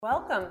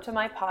Welcome to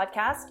my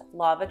podcast,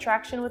 Law of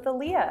Attraction with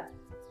Aaliyah,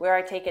 where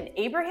I take an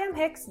Abraham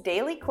Hicks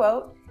daily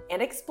quote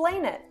and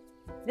explain it.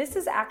 This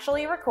is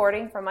actually a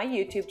recording from my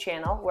YouTube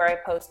channel where I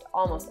post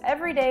almost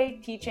every day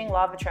teaching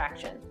Law of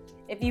Attraction.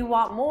 If you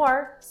want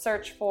more,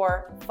 search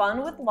for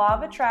Fun with Law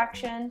of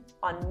Attraction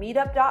on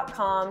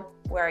meetup.com,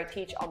 where I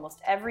teach almost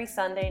every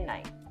Sunday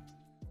night.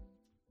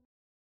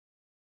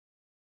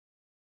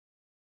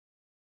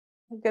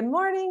 Good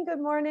morning, good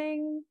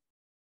morning.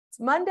 It's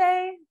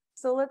Monday.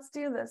 So let's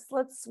do this.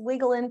 Let's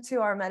wiggle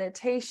into our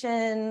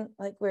meditation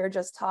like we were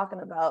just talking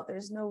about.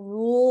 There's no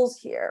rules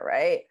here,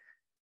 right?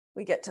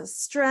 We get to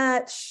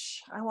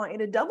stretch. I want you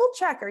to double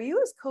check. Are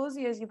you as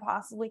cozy as you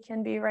possibly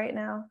can be right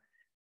now?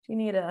 Do you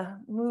need to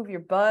move your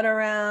butt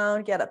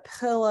around, get a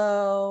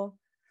pillow?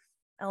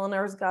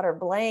 Eleanor's got her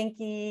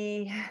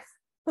blankie.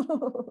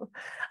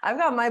 I've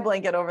got my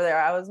blanket over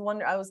there. I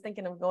was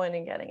thinking of going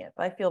and getting it,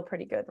 but I feel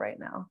pretty good right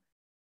now.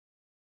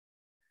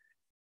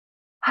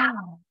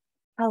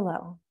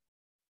 Hello.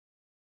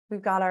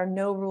 We've got our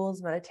no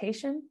rules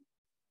meditation.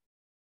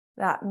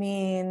 That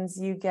means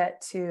you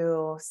get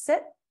to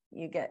sit,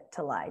 you get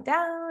to lie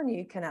down,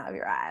 you can have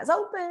your eyes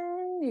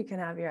open, you can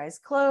have your eyes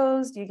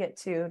closed, you get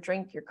to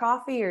drink your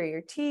coffee or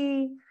your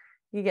tea,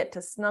 you get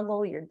to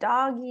snuggle your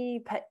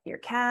doggy, pet your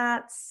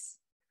cats.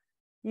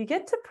 You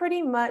get to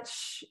pretty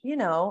much,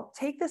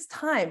 take this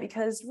time,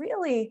 because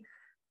really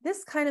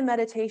this kind of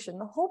meditation,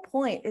 the whole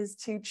point is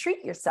to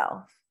treat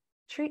yourself.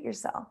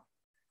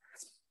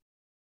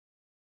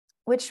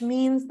 Which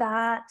means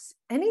that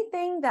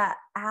anything that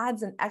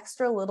adds an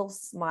extra little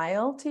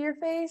smile to your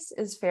face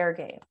is fair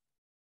game.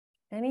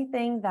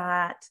 Anything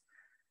that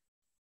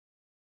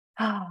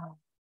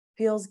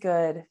feels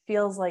good,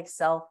 feels like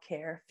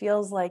self-care,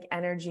 feels like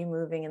energy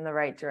moving in the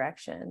right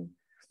direction.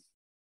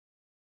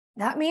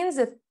 That means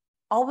if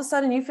all of a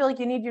sudden you feel like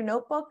you need your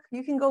notebook,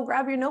 you can go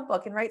grab your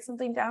notebook and write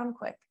something down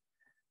quick.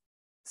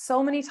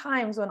 So many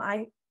times when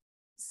I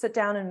sit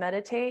down and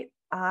meditate,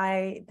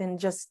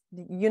 the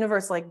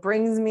universe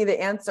brings me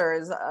the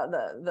answers,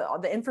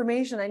 the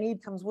information I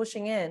need comes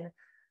whooshing in.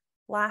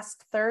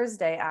 Last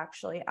Thursday,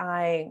 actually,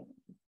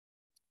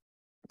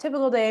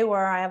 typical day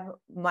where I have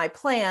my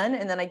plan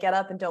and then I get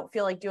up and don't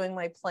feel like doing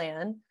my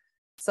plan.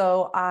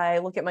 So I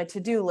look at my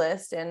to-do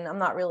list and I'm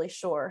not really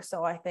sure.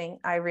 So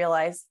I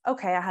realize,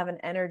 okay, I have an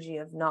energy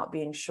of not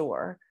being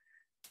sure.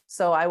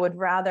 So I would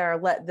rather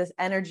let this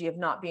energy of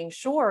not being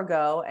sure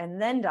go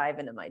and then dive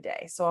into my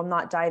day. So I'm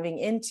not diving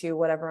into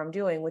whatever I'm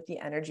doing with the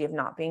energy of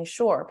not being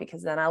sure,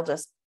 because then I'll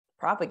just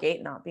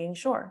propagate not being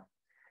sure.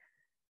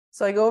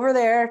 So I go over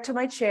there to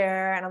my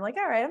chair and I'm like,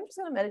 all right, I'm just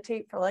going to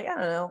meditate for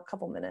a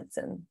couple minutes,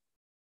 and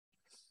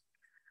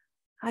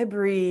I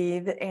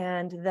breathe.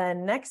 And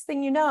then next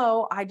thing you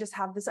know, I just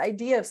have this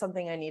idea of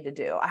something I need to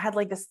do. I had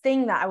this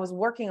thing that I was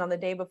working on the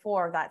day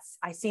before that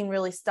I seemed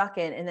really stuck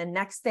in. And then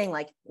next thing,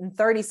 in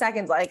 30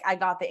 seconds, I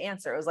got the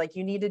answer. It was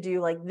you need to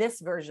do this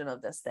version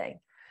of this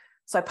thing.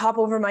 So I pop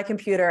over my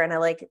computer and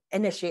I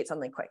initiate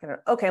something quick. And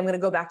okay, I'm going to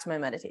go back to my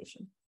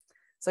meditation.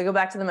 So I go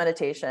back to the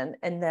meditation,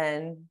 and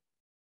then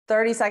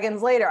 30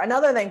 seconds later,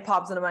 another thing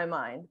pops into my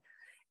mind.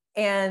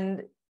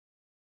 And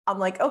I'm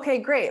like, okay,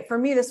 great. For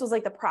me, this was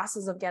the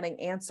process of getting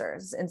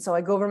answers. And so I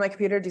go over my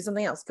computer, do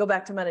something else, go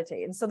back to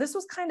meditate. And so this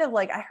was kind of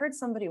I heard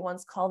somebody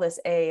once call this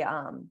a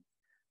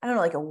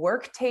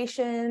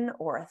worktation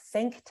or a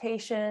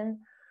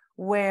thinktation,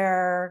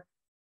 where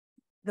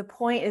the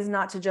point is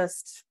not to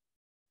just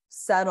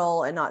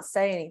settle and not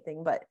say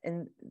anything. But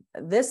in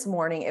this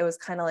morning, it was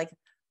kind of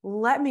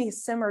let me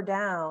simmer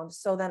down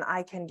so then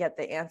I can get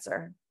the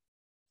answer.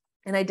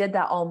 And I did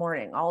that all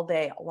morning, all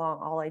day long.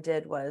 All I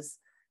did was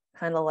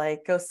kind of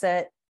go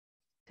sit,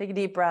 take a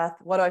deep breath.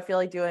 What do I feel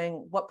like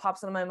doing? What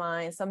pops into my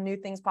mind? Some new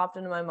things popped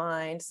into my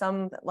mind.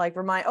 Some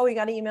remind, oh, you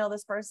got to email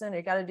this person, or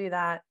you got to do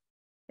that.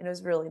 And it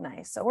was really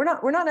nice. So we're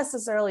not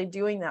necessarily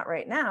doing that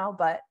right now,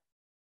 but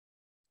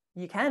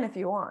you can if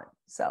you want.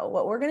 So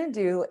what we're going to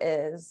do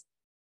is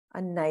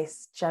a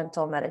nice,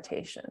 gentle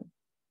meditation.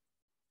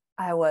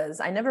 I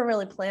never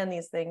really planned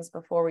these things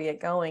before we get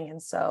going.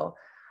 And so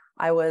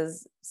I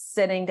was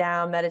sitting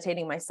down,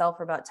 meditating myself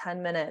for about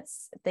 10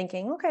 minutes,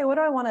 thinking, okay, what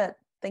do I want to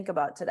think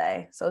about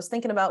today? So I was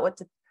thinking about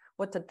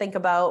what to think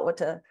about, what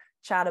to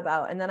chat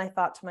about. And then I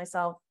thought to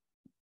myself,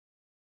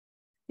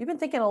 you've been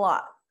thinking a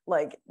lot,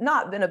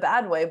 not in a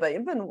bad way, but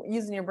you've been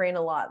using your brain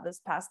a lot this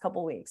past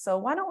couple of weeks. So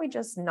why don't we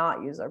just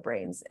not use our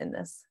brains in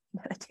this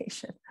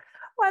meditation?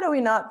 Why do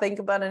we not think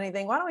about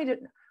anything?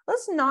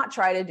 Let's not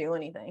try to do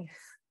anything.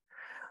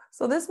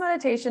 So this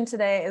meditation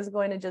today is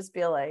going to just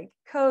be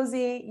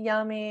cozy,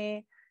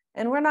 yummy,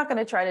 and we're not going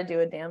to try to do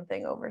a damn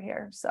thing over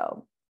here.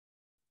 So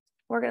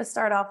we're going to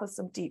start off with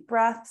some deep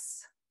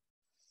breaths.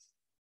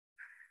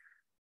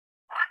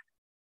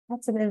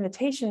 That's an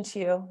invitation to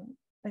you.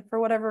 If for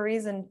whatever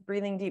reason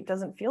breathing deep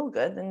doesn't feel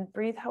good, then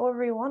breathe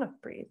however you want to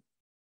breathe.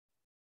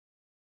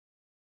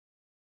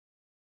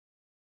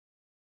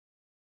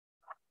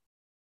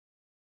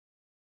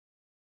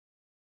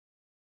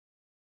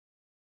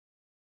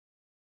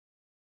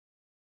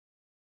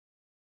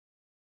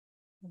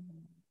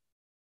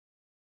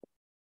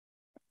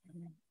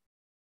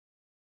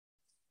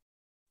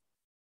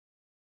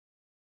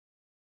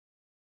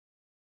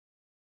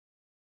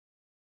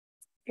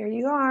 here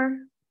you are.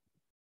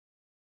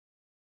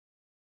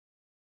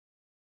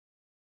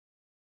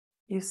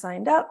 You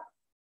signed up.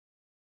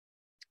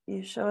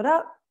 You showed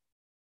up.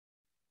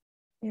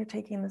 You're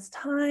taking this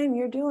time.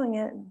 You're doing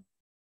it.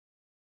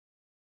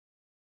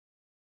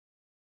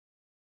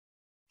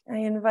 I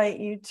invite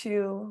you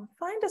to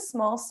find a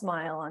small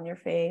smile on your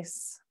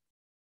face.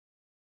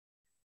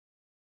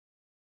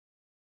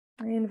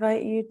 I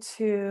invite you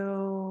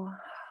to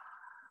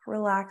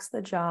relax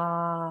the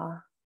jaw,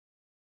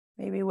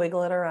 maybe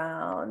wiggle it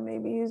around,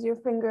 maybe use your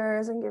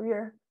fingers and give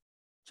your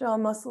jaw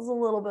muscles a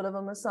little bit of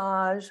a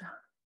massage.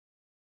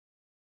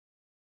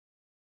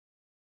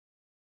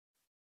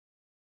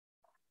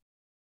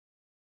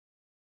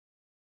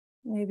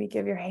 Maybe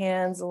give your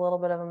hands a little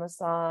bit of a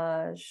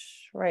massage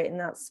right in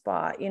that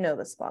spot. You know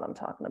the spot I'm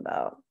talking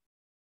about.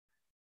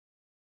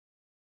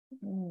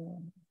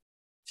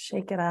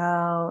 Shake it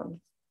out.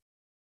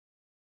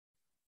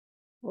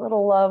 A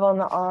little love on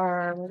the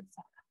arms.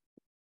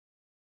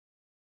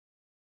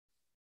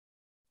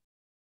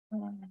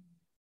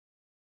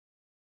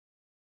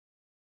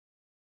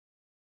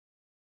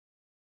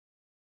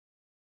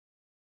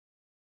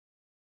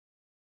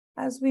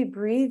 As we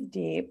breathe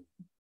deep,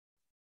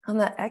 on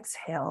the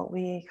exhale,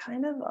 we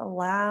kind of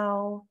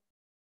allow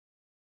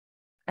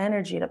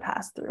energy to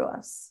pass through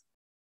us.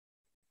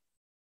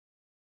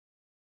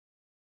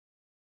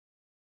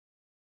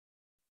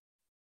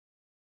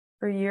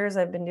 For years,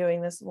 I've been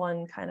doing this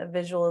one kind of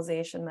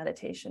visualization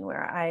meditation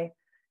where I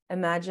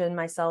imagine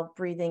myself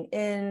breathing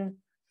in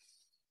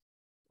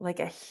like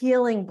a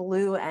healing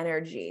blue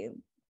energy.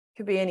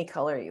 Could be any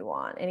color you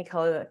want, any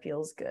color that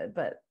feels good.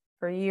 But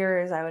for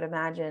years, I would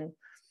imagine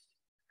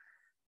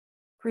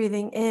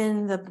breathing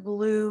in the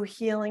blue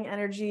healing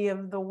energy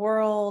of the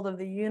world, of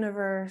the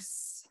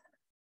universe.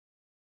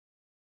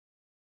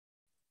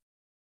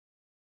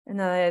 And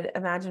then I'd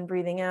imagine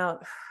breathing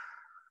out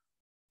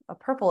a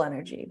purple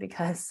energy,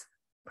 because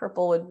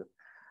purple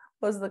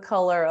was the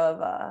color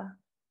of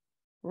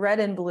red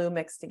and blue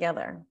mixed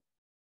together.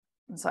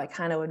 And so I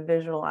kind of would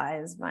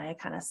visualize my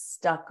kind of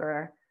stuck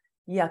or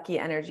yucky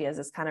energy as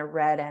this kind of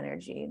red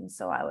energy. And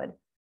so I would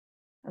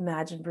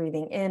imagine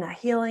breathing in a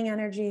healing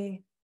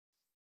energy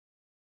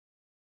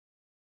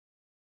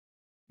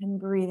and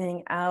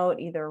breathing out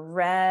either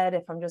red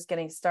if I'm just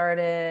getting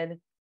started,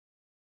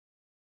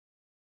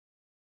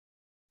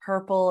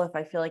 purple if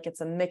I feel like it's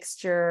a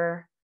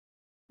mixture.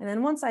 And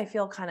then once I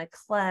feel kind of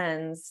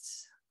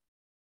cleansed,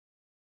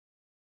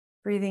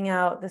 breathing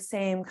out the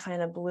same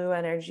kind of blue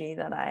energy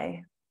that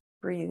I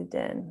breathed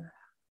in.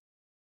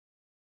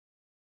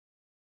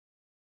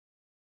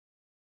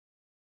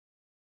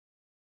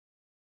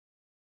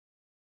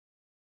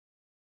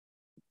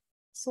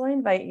 So I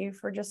invite you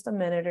for just a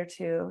minute or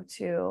two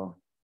to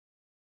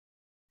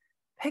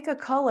pick a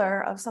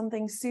color of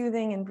something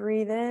soothing and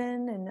breathe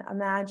in and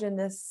imagine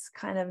this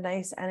kind of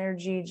nice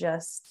energy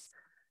just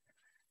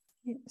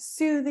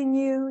soothing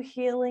you,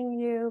 healing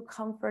you,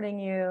 comforting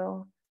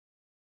you.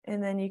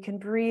 And then you can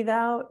breathe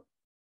out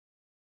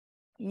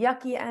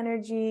yucky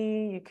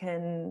energy. You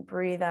can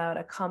breathe out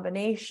a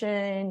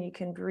combination. You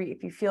can breathe,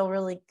 if you feel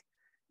really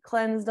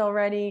cleansed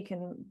already, you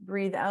can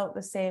breathe out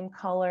the same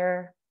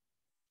color.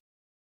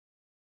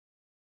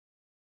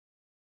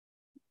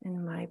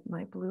 And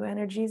my blue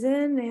energy's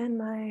in and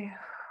my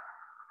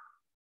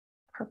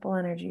purple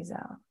energy's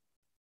out.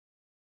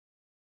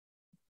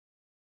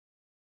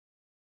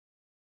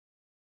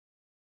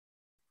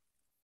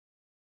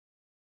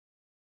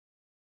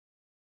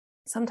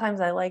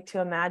 Sometimes I like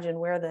to imagine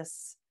where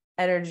this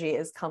energy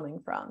is coming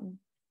from.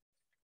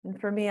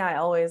 And for me, I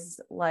always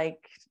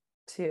like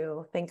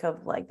to think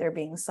of like there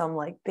being some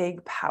like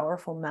big,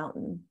 powerful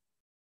mountain.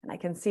 And I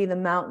can see the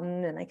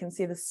mountain and I can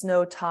see the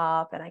snow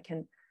top and I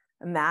can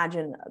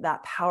imagine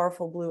that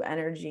powerful blue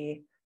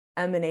energy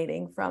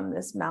emanating from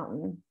this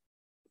mountain.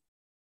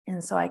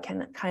 And so I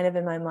can kind of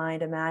in my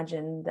mind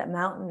imagine that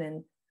mountain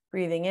and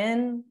breathing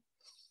in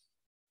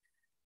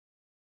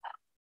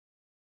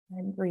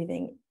and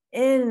breathing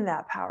in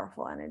that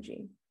powerful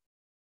energy.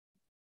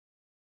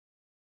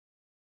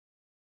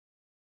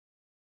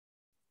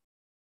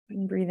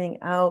 And breathing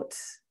out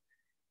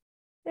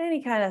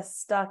any kind of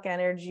stuck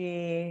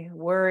energy,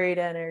 worried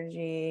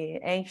energy,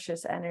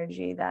 anxious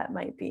energy that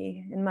might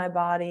be in my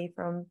body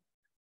from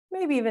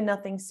maybe even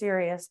nothing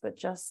serious, but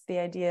just the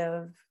idea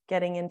of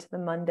getting into the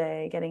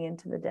Monday, getting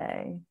into the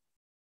day.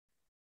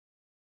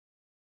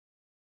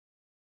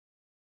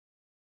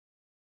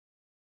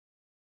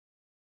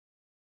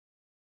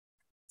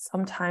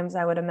 Sometimes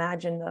I would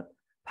imagine the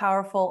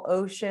powerful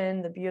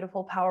ocean, the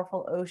beautiful,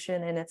 powerful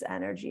ocean and its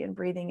energy and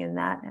breathing in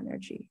that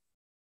energy.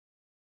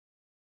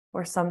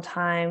 Or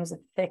sometimes a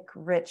thick,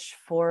 rich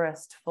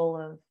forest full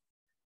of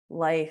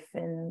life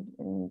and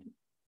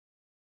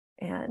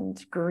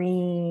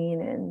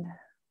green and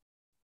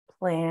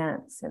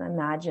plants, and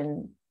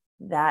imagine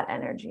that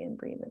energy and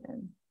breathe it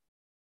in.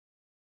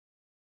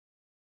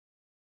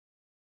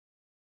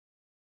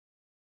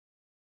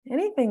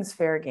 Anything's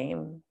fair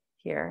game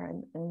here,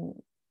 and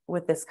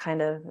with this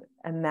kind of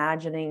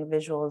imagining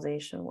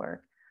visualization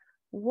work.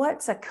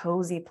 what's a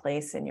cozy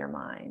place in your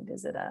mind?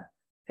 Is it a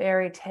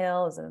fairy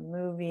tale? Is it a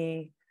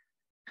movie?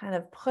 Kind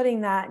of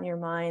putting that in your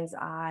mind's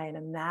eye and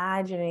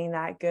imagining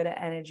that good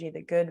energy,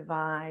 the good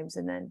vibes,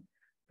 and then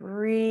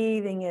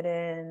breathing it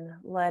in,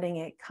 letting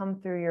it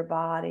come through your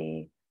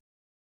body,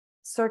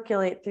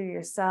 circulate through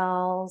your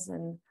cells,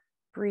 and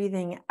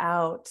breathing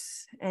out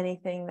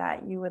anything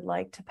that you would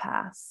like to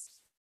pass.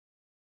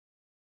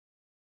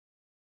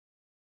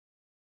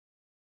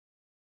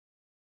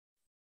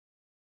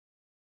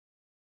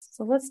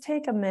 So let's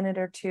take a minute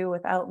or two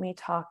without me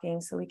talking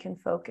so we can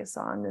focus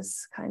on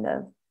this kind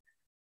of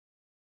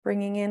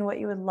bringing in what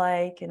you would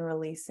like and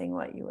releasing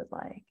what you would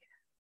like.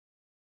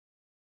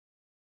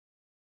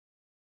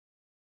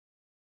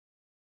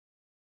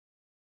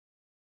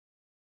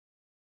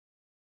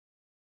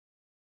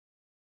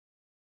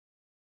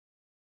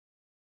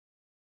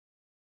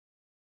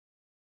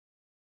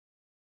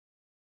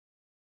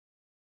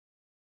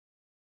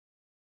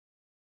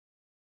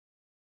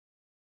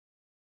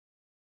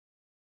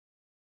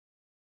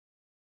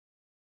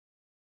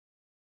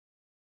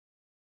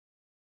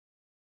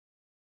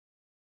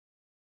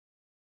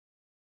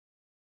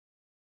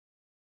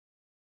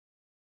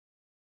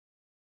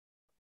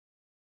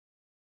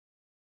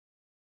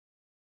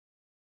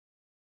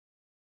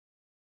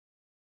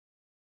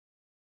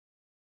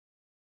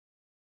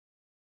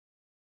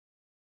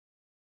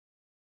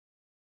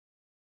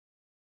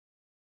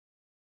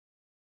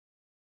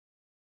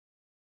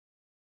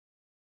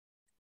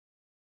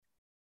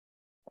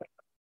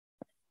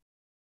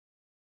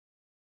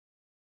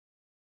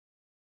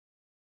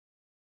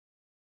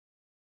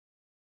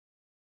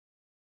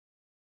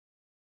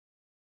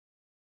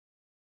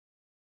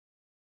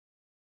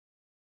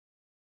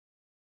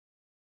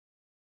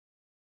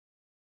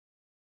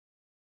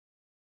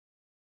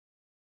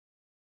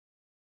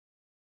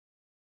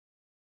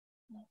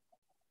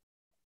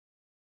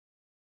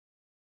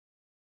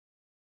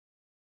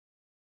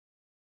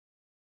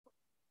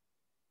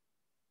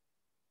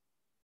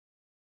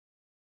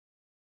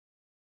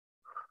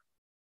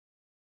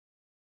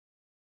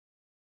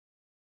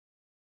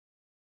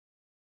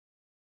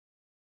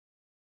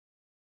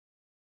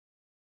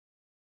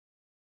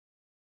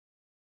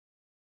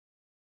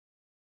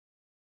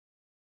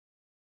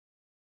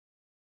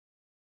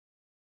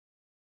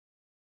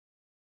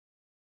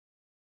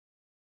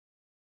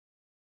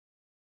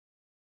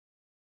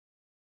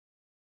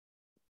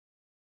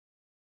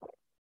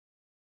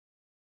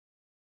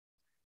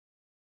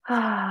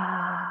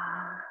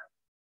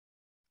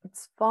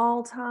 It's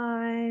fall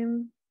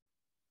time.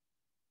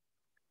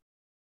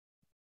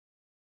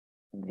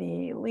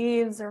 The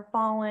leaves are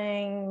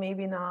falling,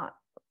 maybe not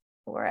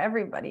where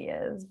everybody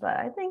is, but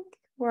I think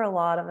where a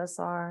lot of us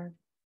are.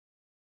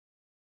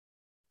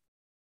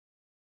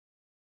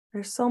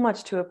 There's so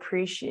much to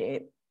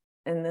appreciate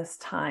in this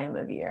time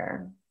of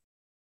year.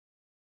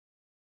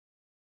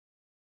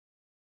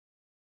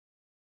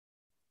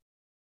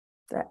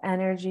 The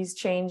energy's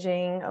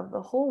changing of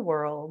the whole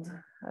world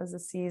as the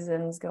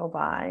seasons go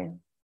by.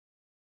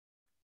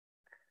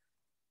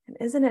 And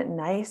isn't it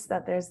nice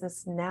that there's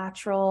this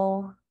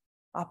natural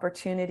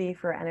opportunity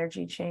for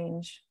energy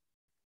change,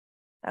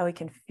 that we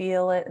can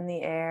feel it in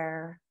the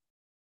air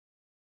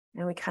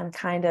and we can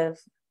kind of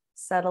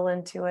settle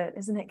into it?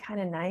 Isn't it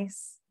kind of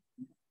nice?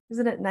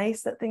 Isn't it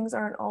nice that things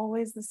aren't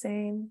always the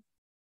same?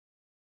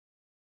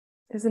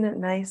 Isn't it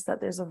nice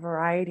that there's a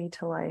variety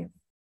to life?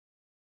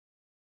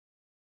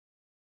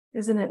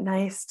 Isn't it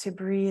nice to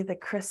breathe the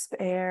crisp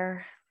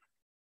air?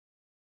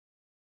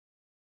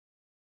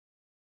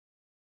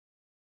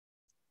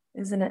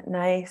 Isn't it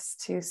nice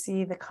to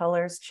see the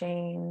colors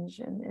change?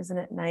 And isn't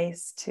it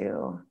nice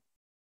to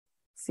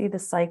see the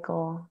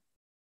cycle?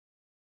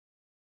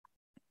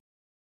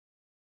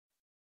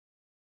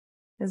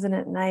 Isn't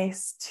it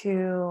nice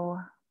to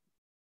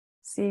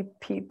see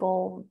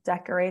people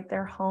decorate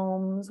their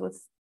homes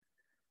with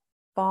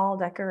fall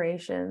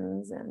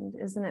decorations? And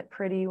isn't it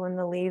pretty when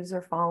the leaves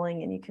are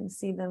falling and you can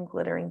see them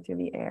glittering through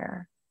the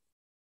air?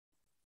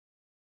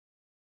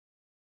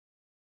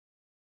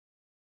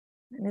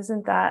 And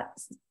isn't that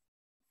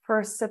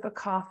first sip of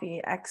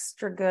coffee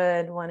extra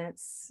good when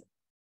it's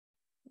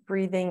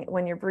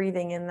when you're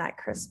breathing in that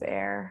crisp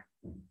air?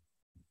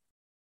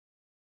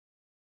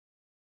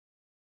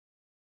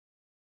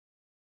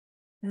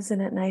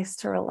 Isn't it nice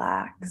to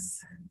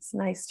relax? It's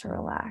nice to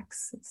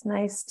relax. It's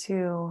nice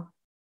to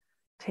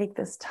take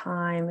this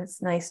time.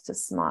 It's nice to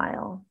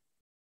smile.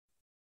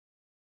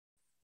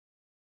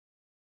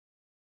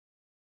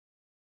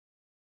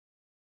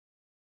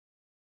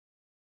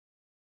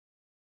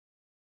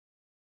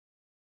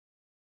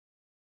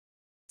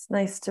 It's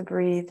nice to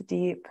breathe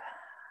deep.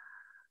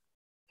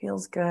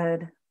 Feels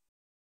good.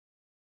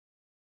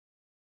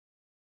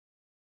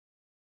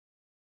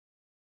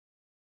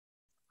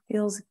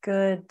 Feels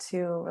good to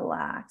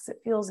relax. It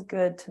feels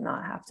good to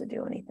not have to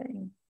do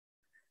anything.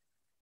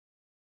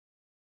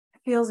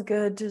 It feels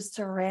good just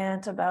to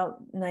rant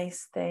about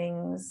nice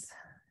things.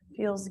 It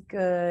feels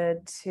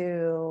good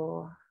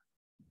to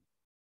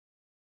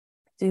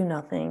do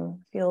nothing.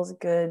 It feels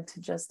good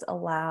to just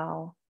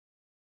allow.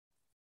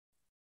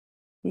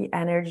 the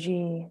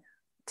energy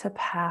to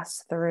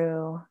pass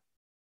through.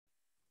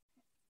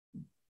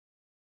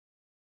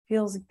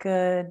 Feels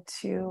good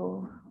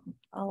to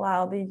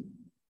allow the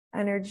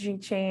energy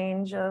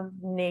change of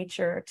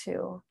nature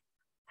to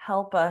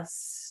help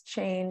us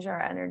change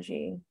our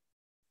energy.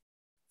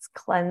 It's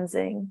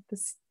cleansing.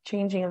 This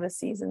changing of the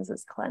seasons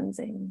is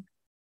cleansing.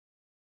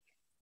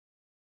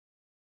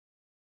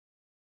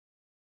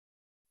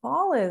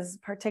 Fall is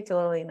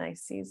particularly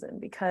nice season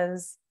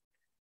because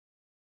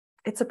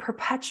it's a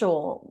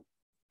perpetual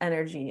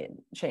energy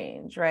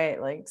change,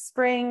 right? Like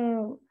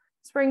spring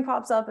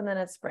pops up and then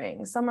it's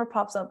spring. Summer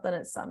pops up, then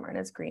it's summer, and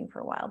it's green for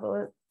a while. But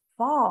with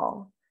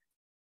fall,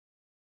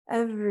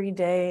 every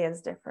day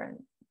is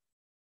different.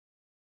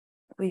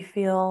 We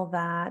feel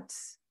that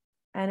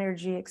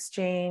energy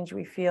exchange,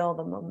 we feel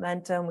the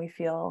momentum, we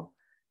feel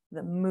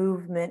the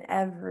movement.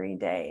 Every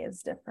day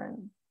is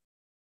different.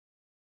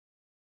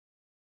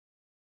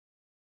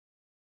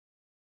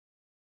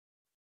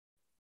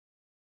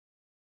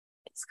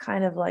 It's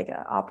kind of like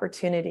an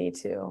opportunity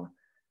to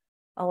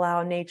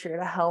allow nature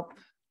to help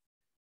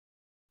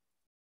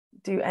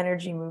do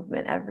energy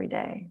movement every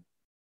day.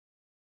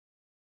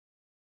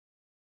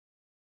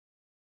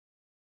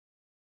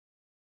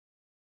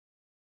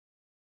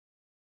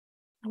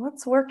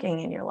 What's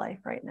working in your life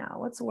right now?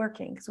 What's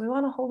working? Because we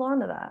want to hold on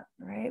to that,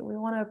 right? We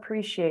want to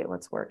appreciate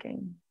what's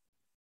working.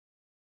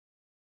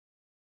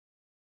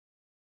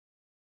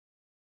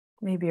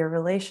 Maybe your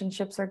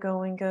relationships are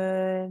going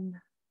good.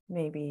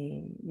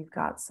 Maybe you've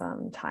got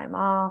some time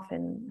off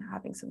and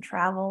having some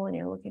travel and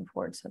you're looking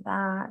forward to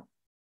that.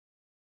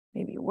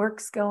 Maybe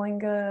work's going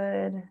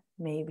good.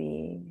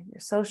 Maybe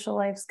your social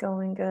life's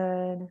going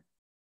good.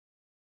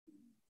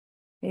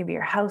 Maybe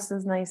your house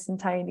is nice and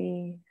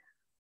tidy.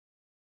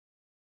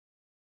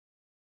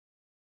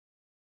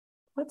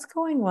 What's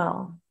going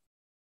well?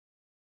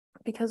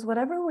 Because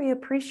whatever we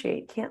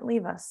appreciate can't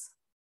leave us.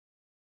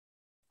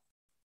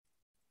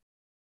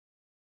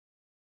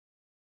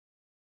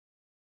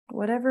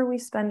 Whatever we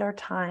spend our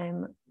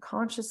time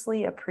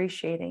consciously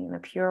appreciating in a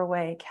pure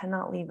way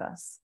cannot leave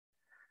us.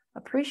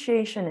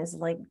 Appreciation is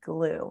like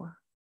glue.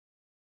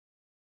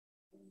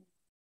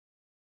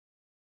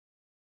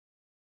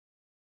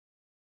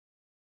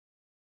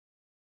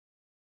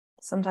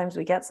 Sometimes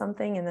we get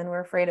something and then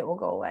we're afraid it will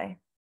go away.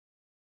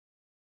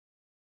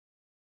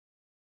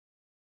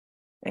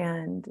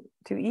 And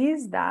to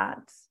ease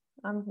that,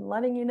 I'm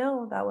letting you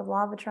know that with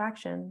law of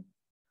attraction,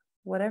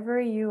 whatever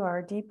you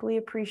are deeply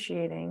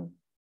appreciating,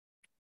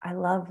 I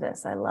love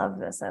this, I love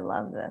this, I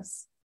love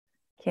this,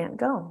 can't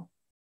go,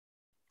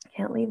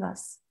 can't leave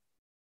us.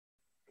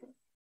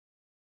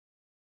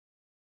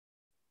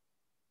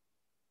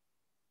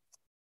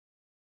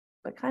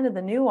 But kind of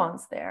the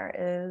nuance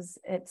there is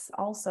it's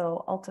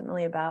also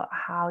ultimately about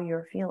how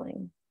you're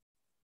feeling.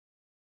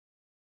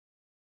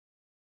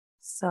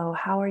 So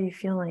how are you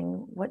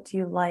feeling? What do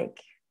you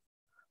like?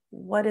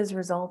 What is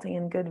resulting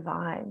in good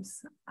vibes?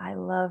 I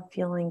love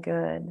feeling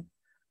good.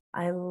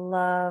 I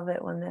love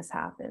it when this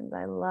happens.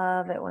 I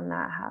love it when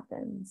that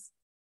happens.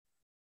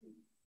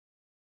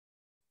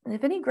 And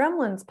if any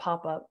gremlins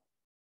pop up,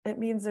 it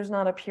means there's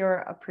not a pure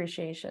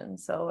appreciation.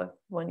 So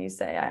when you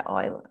say,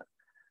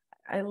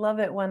 I love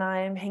it when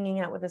I'm hanging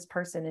out with this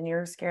person and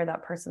you're scared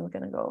that person's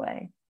going to go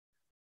away,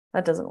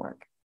 that doesn't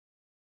work.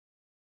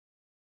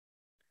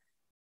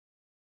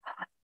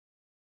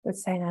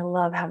 It's saying, I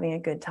love having a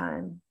good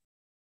time.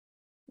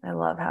 I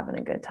love having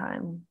a good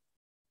time.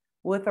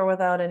 With or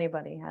without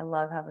anybody, I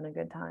love having a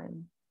good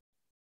time.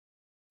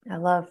 I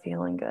love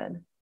feeling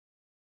good.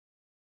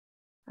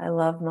 I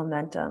love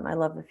momentum. I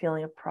love the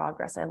feeling of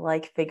progress. I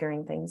like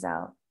figuring things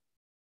out.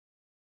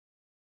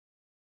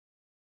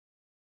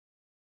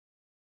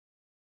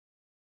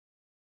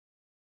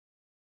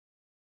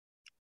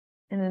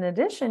 And in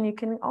addition, you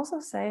can also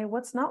say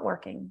what's not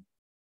working.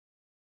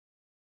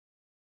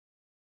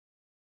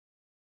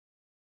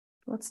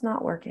 What's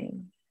not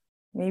working?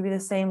 Maybe the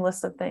same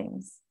list of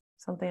things.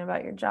 Something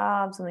about your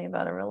job, something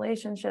about a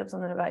relationship,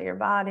 something about your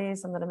body,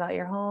 something about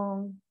your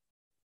home.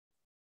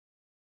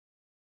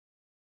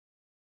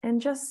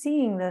 And just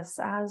seeing this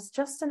as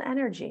just an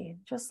energy,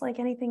 just like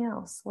anything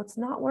else. What's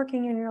not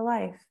working in your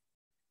life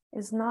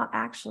is not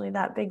actually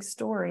that big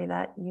story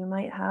that you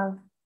might have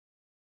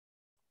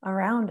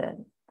around it.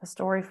 A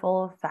story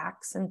full of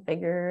facts and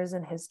figures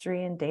and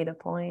history and data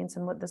points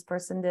and what this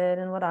person did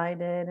and what I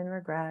did and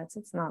regrets.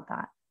 It's not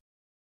that.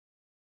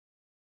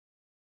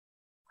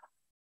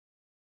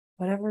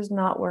 Whatever's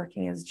not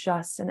working is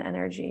just an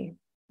energy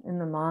in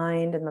the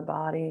mind and the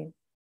body.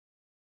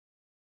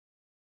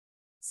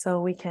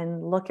 So we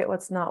can look at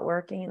what's not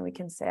working and we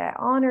can say, I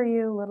honor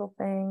you, little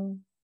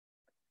thing,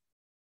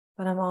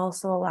 but I'm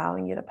also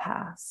allowing you to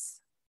pass.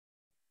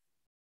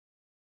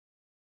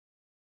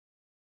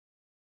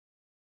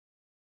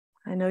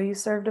 I know you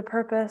served a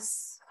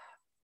purpose,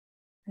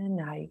 and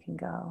now you can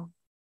go.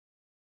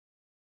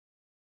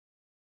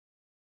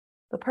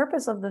 The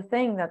purpose of the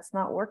thing that's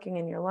not working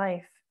in your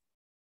life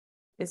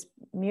is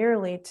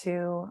merely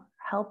to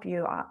help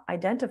you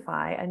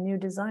identify a new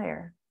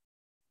desire.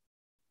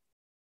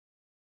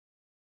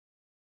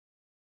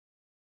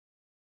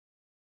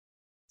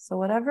 So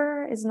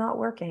whatever is not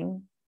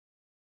working,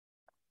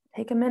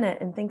 take a minute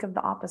and think of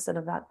the opposite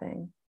of that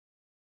thing.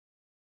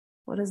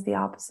 What is the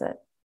opposite?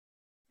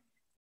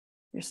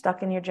 You're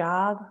stuck in your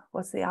job.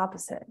 What's the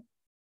opposite?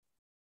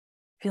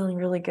 Feeling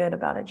really good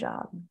about a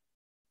job.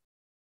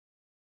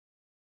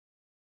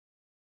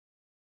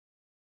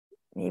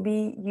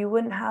 Maybe you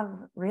wouldn't have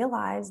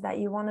realized that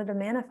you wanted to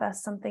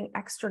manifest something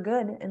extra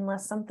good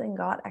unless something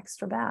got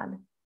extra bad.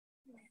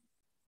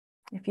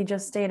 If you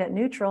just stayed at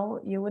neutral,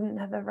 you wouldn't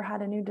have ever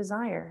had a new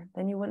desire.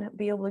 Then you wouldn't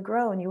be able to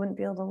grow and you wouldn't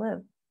be able to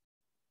live.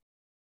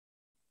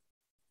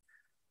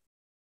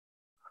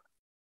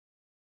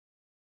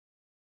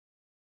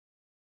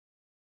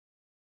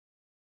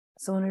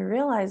 So when we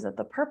realize that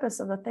the purpose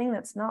of the thing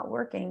that's not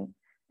working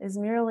is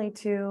merely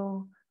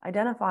to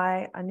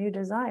identify a new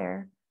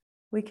desire,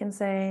 we can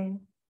say,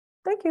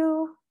 thank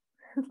you.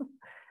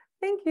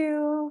 Thank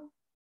you.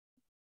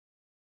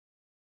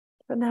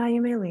 But now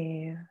you may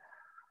leave.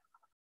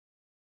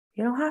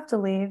 You don't have to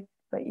leave,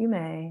 but you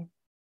may.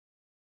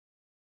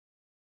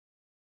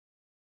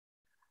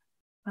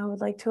 I would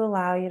like to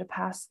allow you to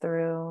pass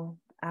through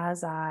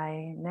as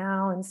I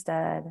now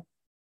instead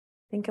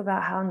think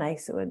about how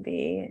nice it would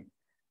be,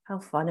 how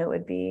fun it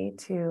would be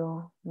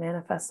to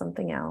manifest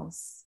something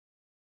else.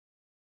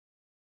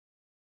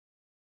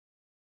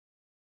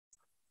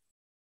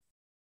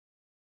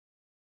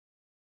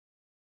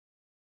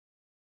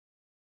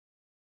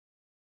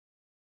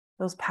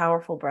 Those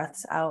powerful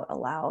breaths out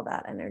allow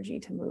that energy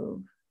to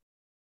move.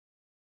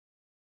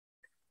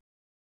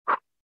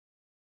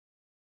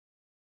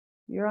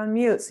 You're on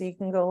mute, so you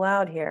can go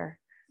loud here.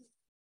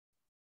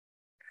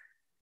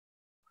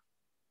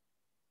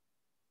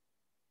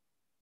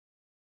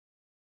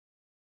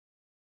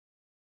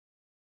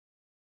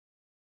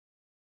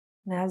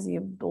 And as you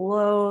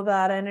blow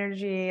that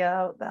energy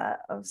out,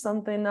 that of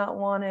something not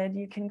wanted,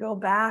 you can go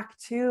back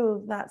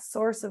to that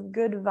source of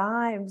good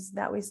vibes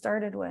that we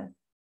started with.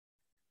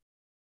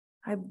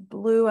 I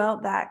blew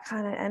out that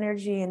kind of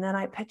energy, and then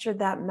I pictured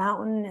that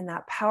mountain and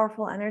that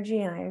powerful energy,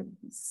 and I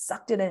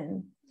sucked it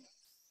in.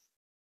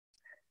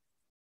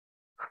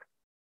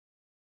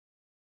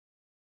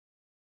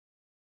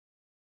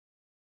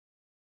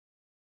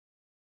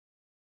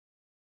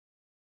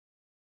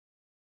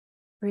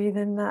 Breathe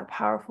in that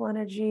powerful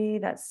energy,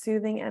 that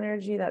soothing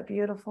energy, that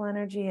beautiful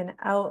energy, and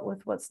out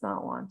with what's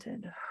not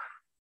wanted.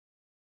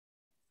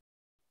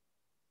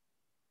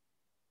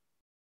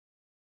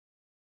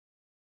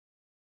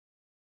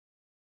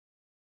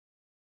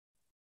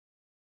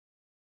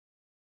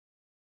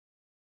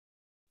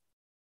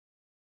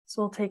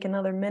 So we'll take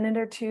another minute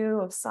or two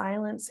of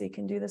silence, so you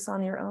can do this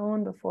on your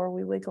own before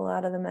we wiggle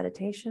out of the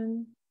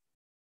meditation.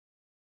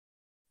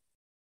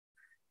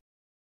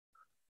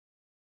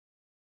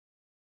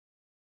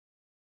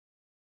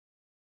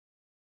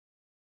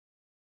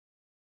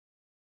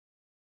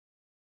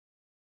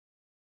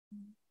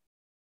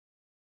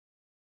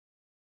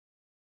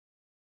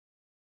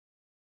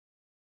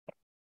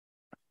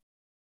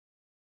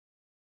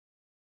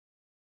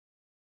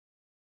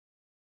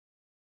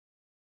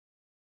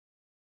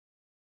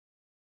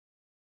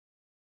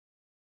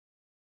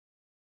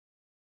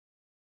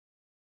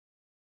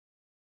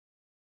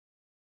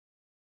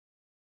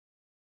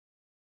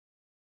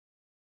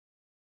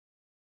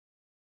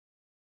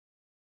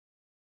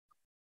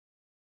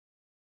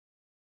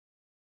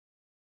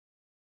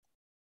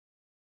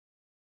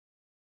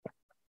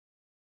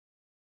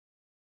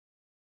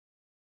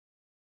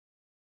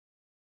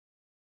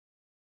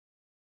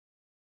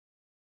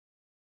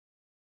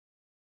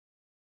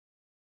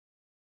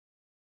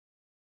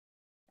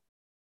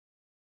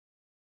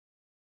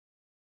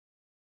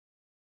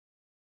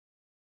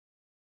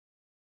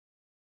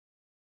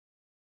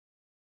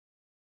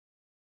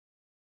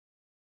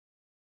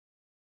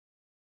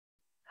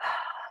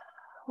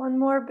 One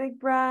more big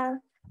breath.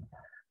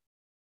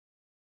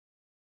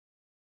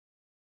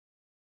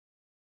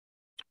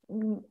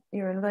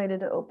 You're invited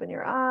to open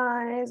your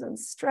eyes and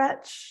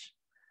stretch.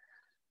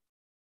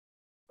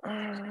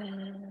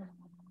 I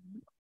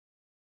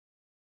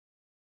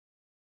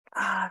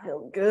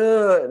feel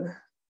good.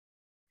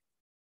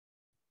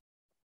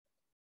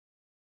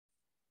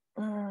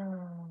 I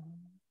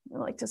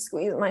like to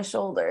squeeze my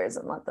shoulders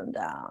and let them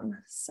down.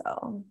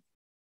 So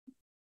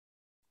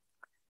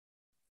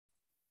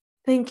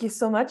thank you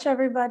so much,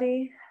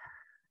 everybody.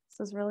 This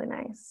was really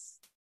nice.